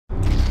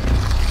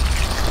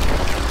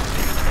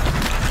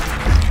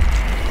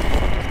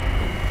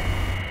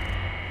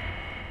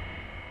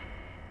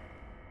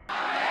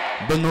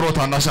በኑሮ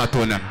ታናሽ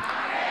አትሆንም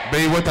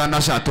በህይወት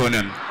ታናሽ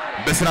አትሆንም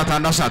በስራ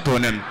ታናሽ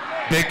አትሆንም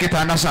በእቅድ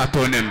ታናሽ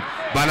አትሆንም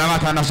በዓላማ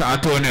ታናሽ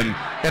አትሆንም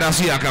ራሱ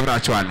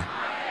ያከብራቸዋል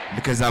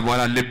ከዛ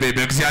በኋላ ልቤ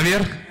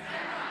በእግዚአብሔር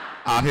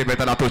አፌ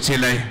በጠላቶቼ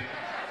ላይ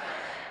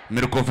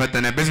ምርኮ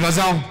ፈጠነ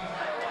በዝባዛው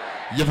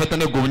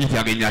የፈጠነ ጉብኝት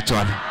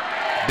ያገኛቸዋል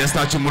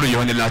ደስታችሁ ሙሉ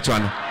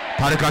ይሆንላችኋል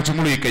ታሪካችሁ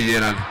ሙሉ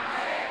ይቀየራል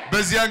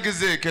በዚያን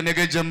ጊዜ ከነገ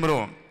ጀምሮ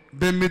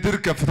በምድር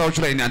ከፍታዎች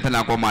ላይ እናንተን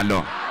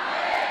አቆማለሁ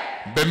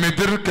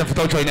በምድር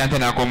ከፍታዎች ላይ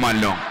እናንተን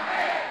አቆማለሁ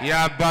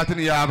የአባትን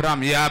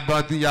የአብርሃም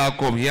የአባትን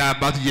ያዕቆብ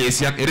የአባትን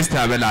የይስሐቅ ርስት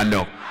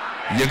ያበላለሁ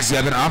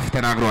የእግዚአብሔር አፍ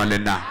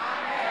ተናግሯልና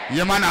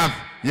የማን አፍ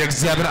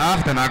የእግዚአብሔር አፍ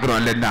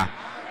ተናግሯልና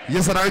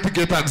የሰራዊት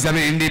ጌታ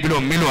እግዚአብሔር እንዲህ ብሎ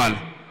ምሏል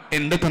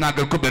እንደ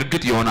ተናገርኩ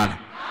በርግጥ ይሆናል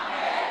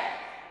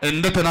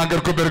እንደ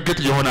ተናገርኩ በርግጥ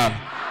ይሆናል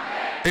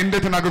እንደ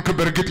ተናገርኩ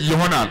በርግጥ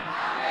ይሆናል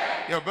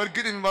ያው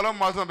በርግጥ የሚባለው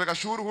ማለት ነው በቃ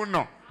ሹር ሁን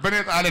ነው በኔ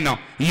ጣል ነው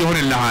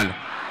ይሆንልሃል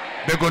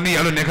በጎን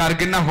ያለው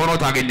ነካርግና ሆኖ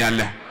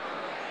ታገኛለህ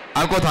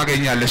አልቆ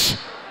ታገኛለሽ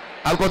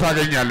አልቆ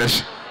ታገኛለሽ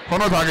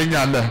ሆኖ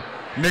ታገኛለህ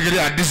ነገሪ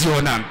አዲስ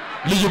ይሆናል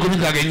ልዩ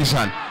ጉብኝት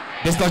ያገኝሻል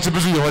ደስታችሁ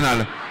ብዙ ይሆናል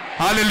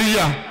ሃሌሉያ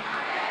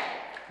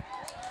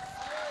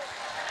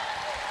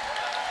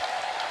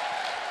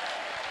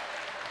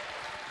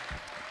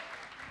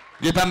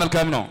ጌታ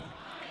መልካም ነው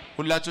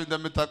ሁላችሁ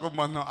እንደምታውቁት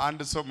ማለት ነው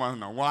አንድ ሰው ማለት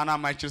ነው ዋና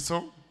ማይችል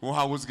ሰው ውሃ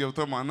ውስጥ ገብቶ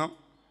ማለት ነው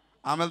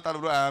አመልጣል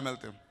ብሎ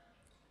አያመልጥም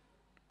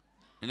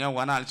እኛ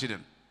ዋና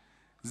አልችልም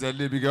ዘል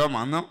ቢገባ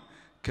ማለት ነው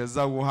ከዛ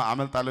ውሃ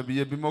አመልጣለሁ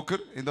ብዬ ቢሞክር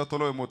እንደው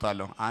ቶሎ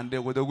ይሞታለሁ አንዴ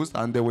ወደ ውስጥ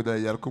አንዴ ወደ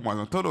ያርኩ ማለት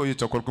ነው ቶሎ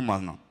እየቸኮልኩ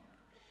ማለት ነው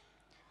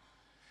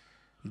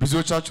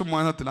ብዙዎቻችሁ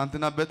ማለት ነው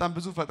ትላንትና በጣም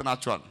ብዙ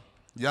ፈጥናችኋል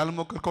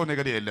ያልሞከርከው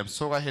ነገር የለም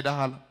ሰው ጋር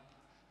ሄደሃል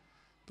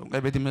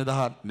ጦንቃይ ቤት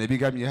ሄደሃል ነብይ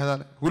ጋር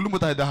ይሄዳል ሁሉም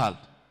ቦታ ሄደሃል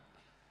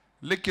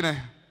ልክ ነህ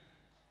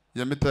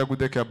የምታየው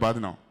ጉዳይ ከባድ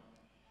ነው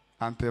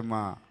አንተማ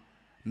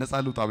ነፃ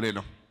ልውጣ ብለህ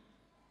ነው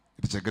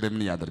የተቸገረ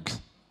ምን ያደርግ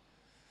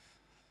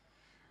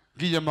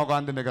ግን የማውቀው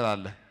አንድ ነገር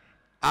አለ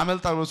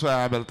አመልጣለሁ ሰው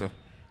አያመልጥም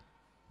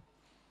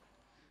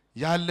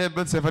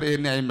ያለበት ሰፈር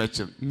እኔ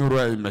አይመችም ኑሮ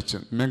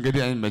አይመችም መንገድ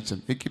አይመችም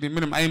እቅድ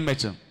ምንም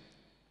አይመችም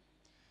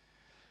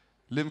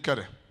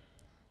ልምከርህ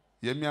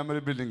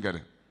የሚያምርብህ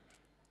ልንገርህ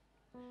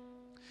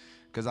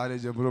ከዛሬ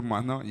ጀምሮ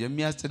ማለት ነው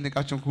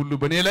የሚያስጨንቃችሁ ሁሉ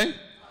በኔ ላይ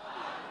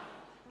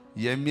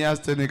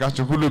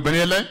የሚያስጨንቃችሁ ሁሉ በኔ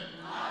ላይ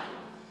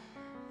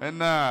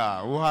እና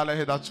ውሃ ላይ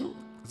ሄዳችሁ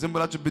ዝም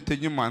ብላችሁ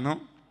ብትተኙም ማለት ነው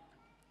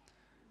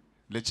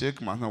ለቼክ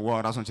ማለት ነው ውሃ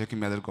ራሱን ቼክ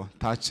የሚያደርገው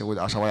ታች ወደ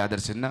አሸዋ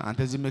ያደርስና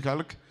አንተ ዝም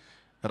ካልክ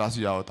ራሱ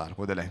ያወጣል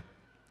ወደ ላይ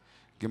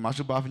ግማሹ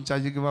በአፍንጫ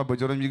ይግባ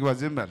በጆሮም ይግባ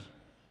ዝም በል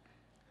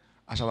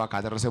አሸዋ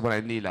ካደረሰ በኋላ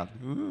እንዲህ ይላል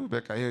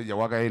በቃ ይሄ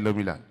የዋጋ የለውም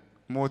ይላል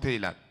ሞተ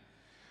ይላል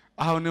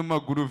አሁንማ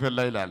ጉዱ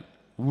ፈላ ይላል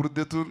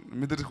ውርደቱን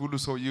ምድር ሁሉ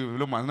ሰው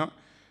ይብሎ ማለት ነው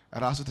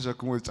ራሱ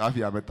ተሸክሞ ጫፍ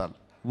ያመጣል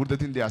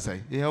ውርደትን ሊያሳይ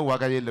ይሄው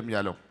ዋጋ የለም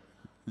ያለው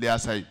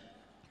ሊያሳይ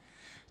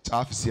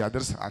ጫፍ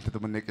ሲያደርስ አንተ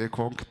ተመነቀ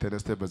ኮንክ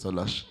ተነስተ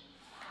በጸላሽ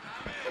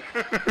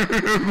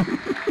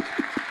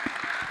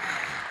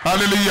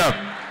ሃሌሉያ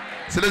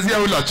ስለዚህ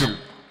ያውላችሁ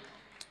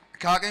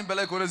ካቀኝ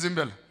በላይ ኮለ ዝም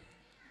በል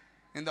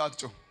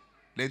እንዳትጮ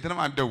ለእንተንም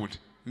አንደውል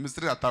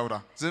ምስጢር አታውራ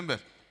ዝም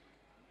በል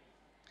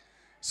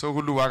ሰው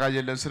ሁሉ ዋጋ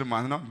የለም ስር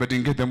ማለት ነው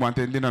በድንገት ደግሞ አንተ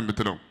እንዴ ነው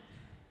የምትለው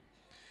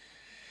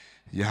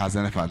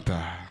የሐዘን ፋንታ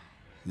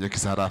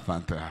የክሳራ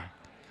ፋንታ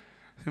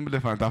ዝም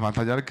ብለህ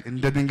ፋንታ ያርክ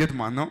እንደ ድንገት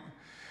ማለት ነው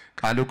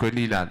ቃሉ ኮኒ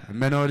ይላል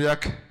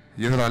መኖሪያክ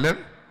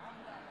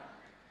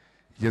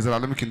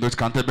የዘላለም ክንዶች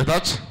ካንተ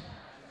በታች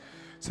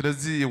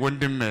ስለዚህ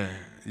ወንድም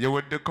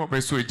የወደቀው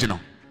በሱ እጅ ነው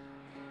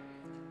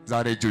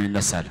ዛሬ እጁ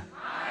ይነሳል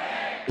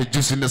እጁ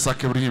ሲነሳ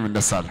ክብርህም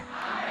ይነሳል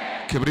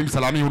ክብርህም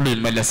ሰላምህ ሁሉ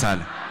ይመለሳል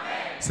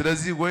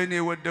ስለዚህ ወይኔ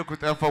የወደቀው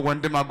ጠፋ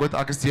ወንድም አጎት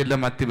አክስት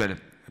የለም አትበል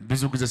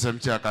ብዙ ጊዜ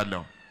ሰምቼ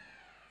አውቃለሁ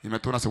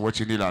ይመጡና ሰዎች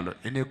ይላሉ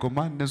እኔ እኮ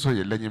ማንንም ሰው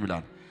የለኝም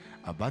ይላል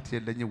አባት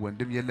የለኝም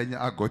ወንድም የለኝም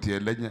አጎት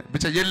የለኝም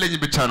ብቻ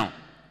የለኝም ብቻ ነው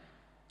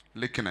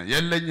ልክ ነህ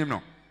የለኝም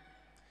ነው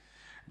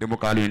ደሞ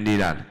ቃሉ እንዲህ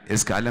ይላል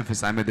እስከ ዓለም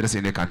ፍጻሜ ድረስ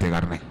እኔ ካንተ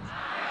ጋር ነኝ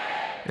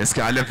እስከ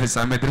ዓለም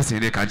ፍጻሜ ድረስ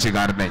እኔ ካንቺ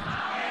ጋር ነኝ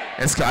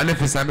እስከ ዓለም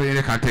ፍጻሜ እኔ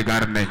ካንተ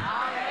ጋር ነኝ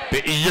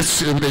በኢየሱስ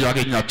እምነት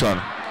ያገኛቸዋል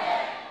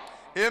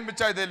ይሄን ብቻ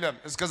አይደለም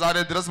እስከ ዛሬ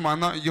ድረስ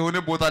ማና የሆነ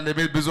ቦታ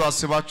ለቤት ብዙ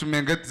አስባችሁ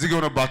መንገድ ዝግ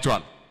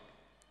ሆነባችኋል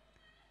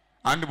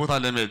አንድ ቦታ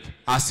ለቤት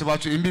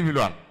አስባችሁ እምቢ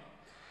ብሏል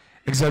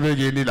እግዚአብሔር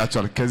ይሄን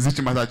ይላችኋል ከዚህ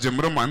ማታ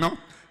ጀምሮ ማነው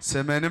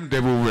ሰሜንም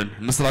ደቡብን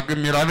ምስራቅም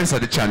ምዕራብን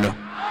ሰጥቻለሁ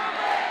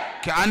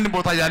ከአንድ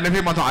ቦታ ያለፈ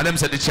ማታ ዓለም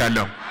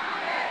ሰጥቻለሁ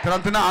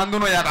ትናንትና አንዱ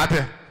ነው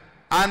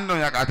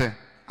ያቃተ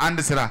አንድ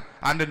ስራ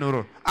አንድ ኑሮ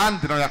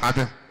አንድ ነው ያቃተ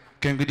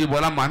ከእንግዲህ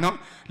በኋላ ማነው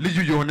ልዩ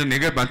የሆነ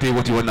ነገር ባንተ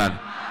ህይወት ይሆናል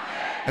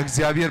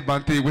እግዚአብሔር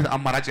ባንተ ህይወት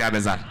አማራጭ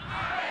ያበዛል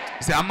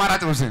እስቲ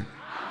አማራጭ ነው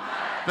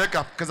በቃ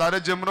ከዛሬ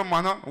ጀምሮ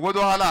ማነው ወደ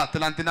ኋላ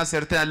ትናንትና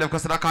ሰርተ ያለው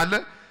ከስራ ካለ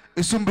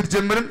እሱም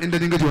ብትጀምርም እንደ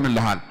ድንገት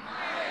ይሆንልሃል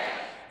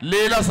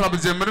ሌላ ስራ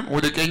ብትጀምርም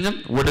ወደ ቀኝም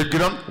ወደ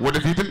ግራም ወደ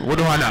ፊትም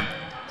ወደ ኋላም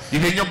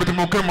ይሄኛው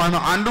ብትሞክር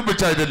ማነው አንዱ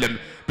ብቻ አይደለም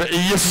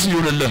በኢየሱስ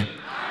ይሁንልህ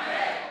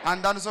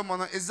አንዳንድ ሰው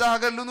ማነው እዛ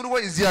ሀገር ልኑር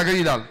ወይ እዚህ ሀገር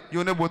ይላል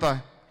የሆነ ቦታ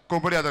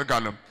ኮምፖሪ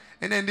ያደርጋል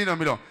እኔ እንዲህ ነው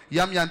የሚለው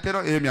ያም ያንተ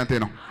ነው ይሄም ያንተ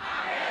ነው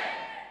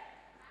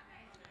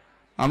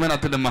አሜን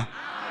አትልማ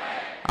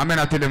አሜን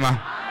አትልማ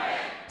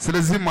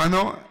ስለዚህ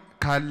ማነው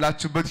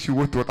ካላችሁበት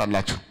ህይወት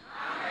ትወጣላችሁ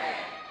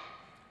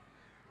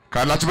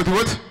ካላችሁበት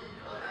ህይወት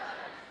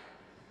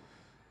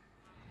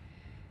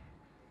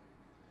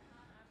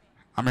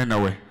አሜን ነው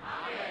ወይ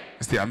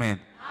እስቲ አሜን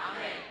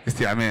እስቲ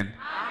አሜን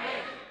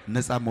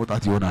ነፃ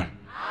መውጣት ይሆናል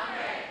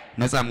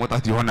ነፃ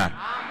መውጣት ይሆናል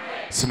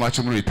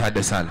ስማችሁ ሙሉ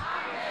ይታደሳል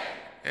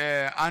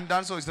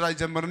አንዳንድ ሰው ስራ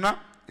ይጀምርና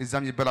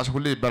እዛም ይበላሽ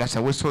ሁሉ ይበላሽ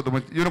ወይ ሰው ደግሞ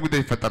የሆነ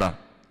ጉዳይ ይፈጠራል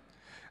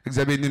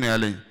እግዚአብሔር እንዲህ ነው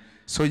ያለኝ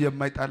ሰው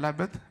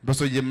የማይጣላበት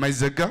በሰው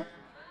የማይዘጋ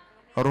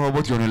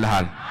ሮቦት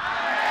ይሆንልሃል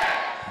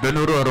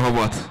በኑሮ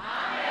ሮቦት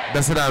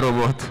በስራ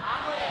ሮቦት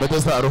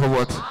በደስታ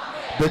ሮቦት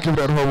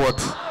በክብር ሮቦት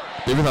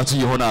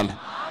በቤታችን ይሆናል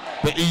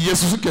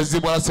በኢየሱስ ከዚህ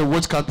በኋላ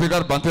ሰዎች ካንተ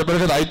ጋር ባንተ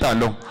በረከት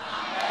አይጣሉ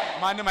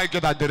ማንም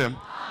አይገዳደርም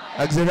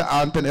እግዚአብሔር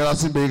አንተን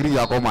ራስን በእግር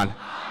ያቆማል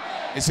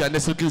እሺ አንተ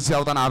ስልክ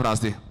ሲያውጣና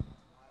አብራስቴ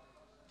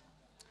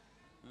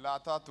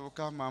ላታቱካ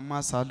ማማ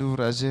ሳሉ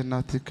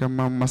ረጀናቲ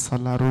ከማማ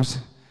ሳላሩስ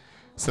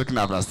ስልክና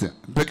አብራስቴ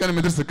በቀን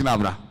ምድር ስልክና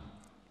አብራ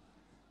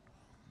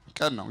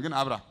ቀን ነው ግን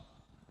አብራ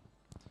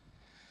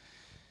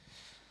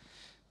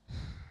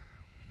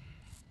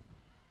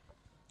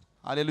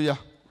ሃሌሉያ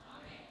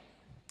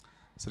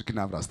ስልክና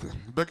አብራስቴ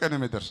በቀን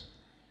ምድር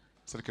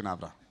ስልክና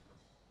አብራ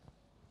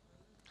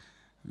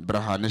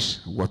ብርሃንሽ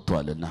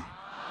ወጥቷልና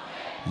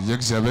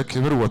የእግዚአብሔር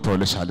ክብር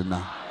ወጥቶልሻልና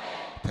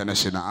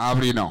ተነሽና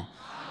አብሪ ነው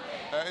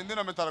እንዴ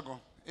ነው የምታረገው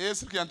ይሄ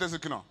ስልክ ያንተ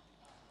ስልክ ነው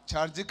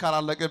ቻርጅ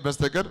ካላለቀ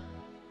በስተቀር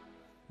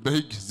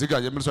በህግ ዝጋ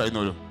የምርሱ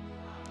አይኖርም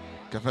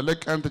ከፈለክ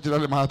ቀን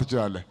ትችላለህ ማታ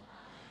ትችላለህ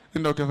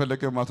እንደው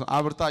ከፈለክ ማታ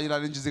አብርታ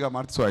ይላል እንጂ ዝጋ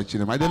ማለት ሰው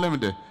አይችልም አይደለም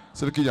እንዴ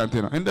ስልክ ያንተ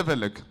ነው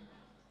እንደፈለክ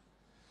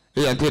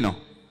ይሄ ያንተ ነው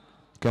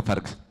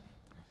ከፈርክ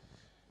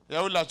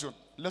ያውላችሁ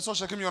ለሰው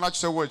ሸክም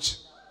የሆናችሁ ሰዎች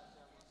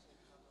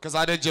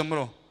ከዛሬ ጀምሮ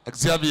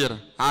እግዚአብሔር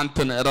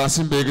አንተን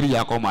ራስን በእግር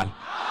ያቆማል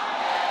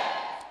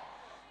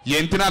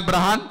የእንትና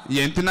ብርሃን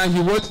የእንትና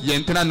ህይወት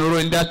የእንትና ኑሮ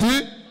እንዳት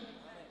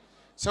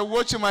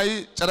ሰዎች ማይ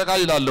ጨረቃ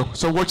ይላሉ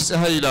ሰዎች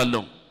ፀሐይ ይላሉ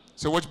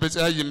ሰዎች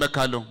በፀሐይ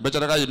ይመካሉ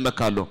በጨረቃ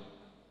ይመካሉ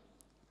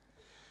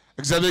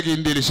እግዚአብሔር ግን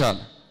እንዲህ ይልሻል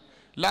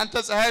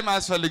ላንተ ፀሐይ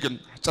ማያስፈልግም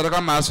ጨረቃ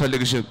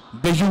ማያስፈልግሽም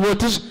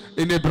በህይወትሽ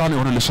እኔ ብርሃን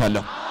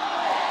ይሆንልሻለሁ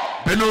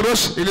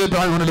በኑሮሽ እኔ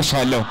ብርሃን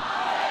ይሆንልሻለሁ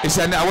እሺ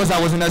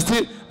አወዛወዝና እስቲ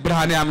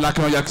ብርሃኔ አምላክ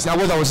ነው ያክሲ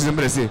አወዛወዝ ዝም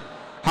ብለሽ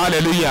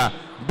ሃሌሉያ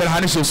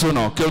ብርሃንሽ እሱ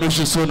ነው ክብርሽ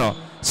እሱ ነው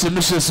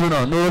ስምሽ እሱ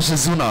ነው ኑሮሽ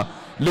እሱ ነው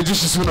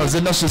ልጅሽ እሱ ነው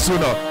ዝናሽ እሱ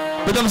ነው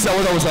በደም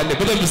ሲያወዛወዛለ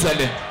በደም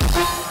ይሳለ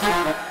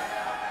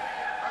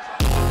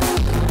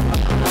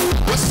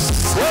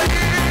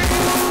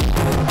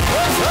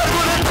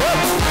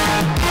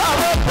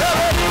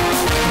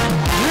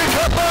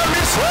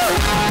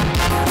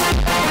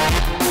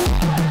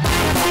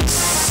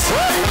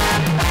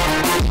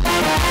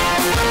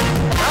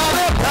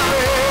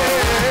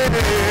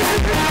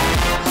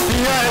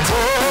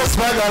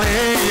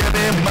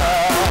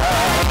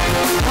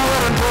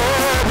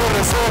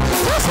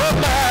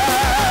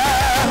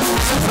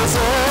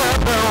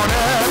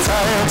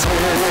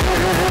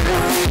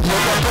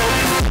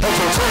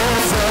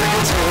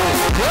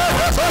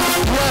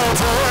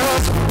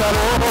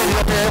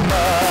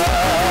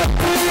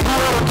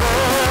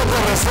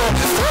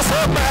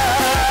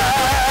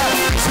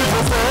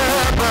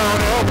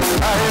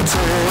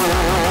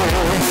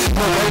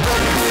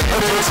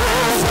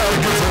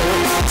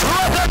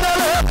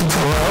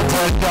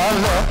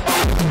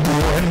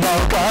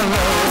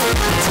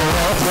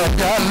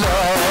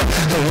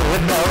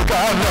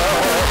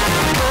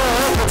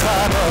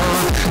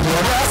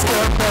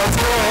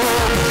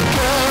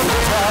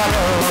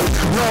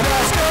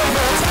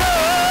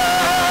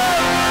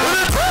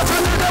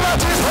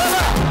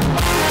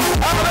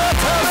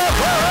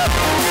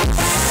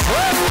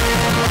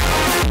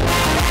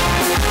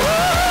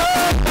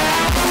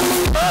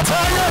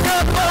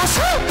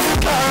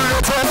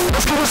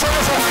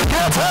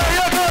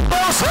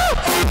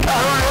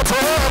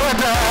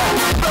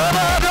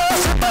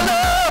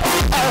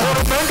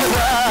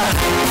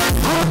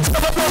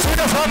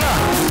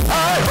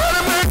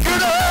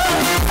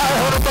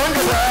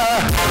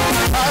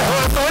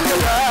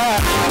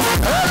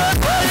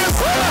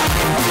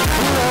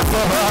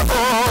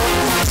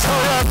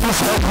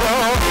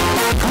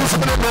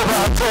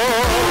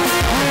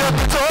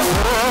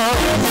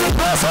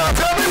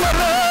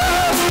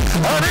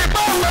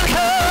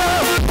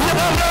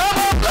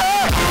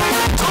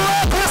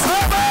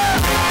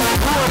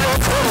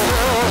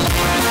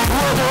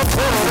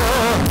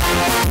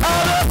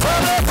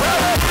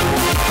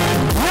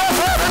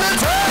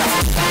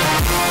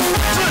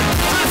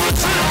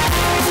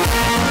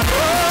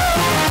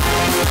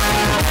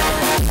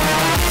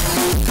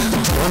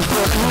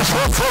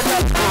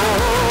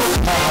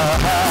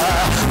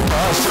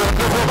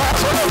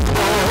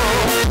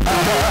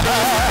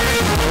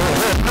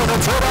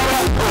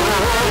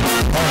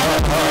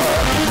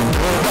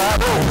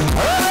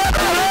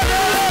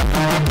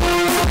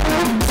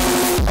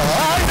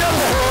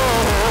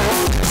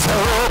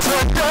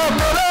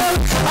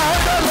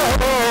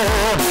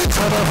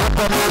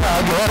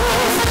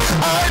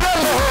I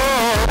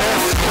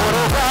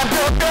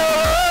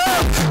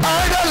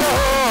don't know.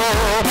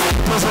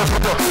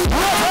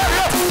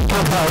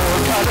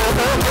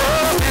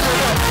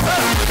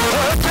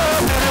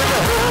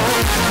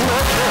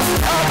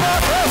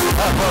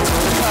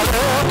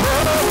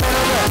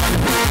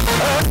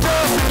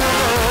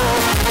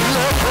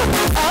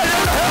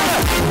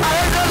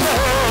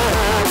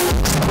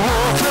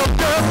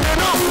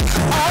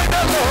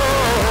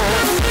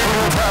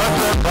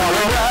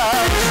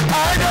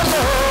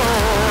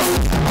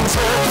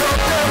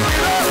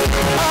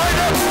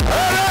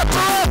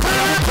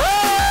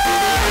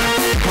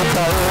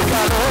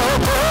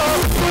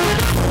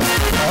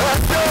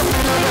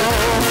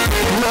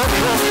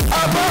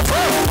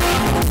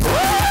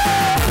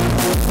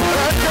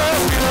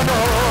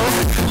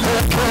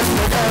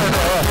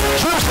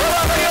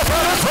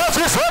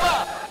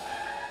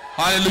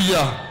 ሃሌሉያ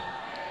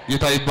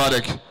ጌታ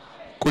ይባረክ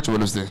ቁጭ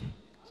በሉ እስቲ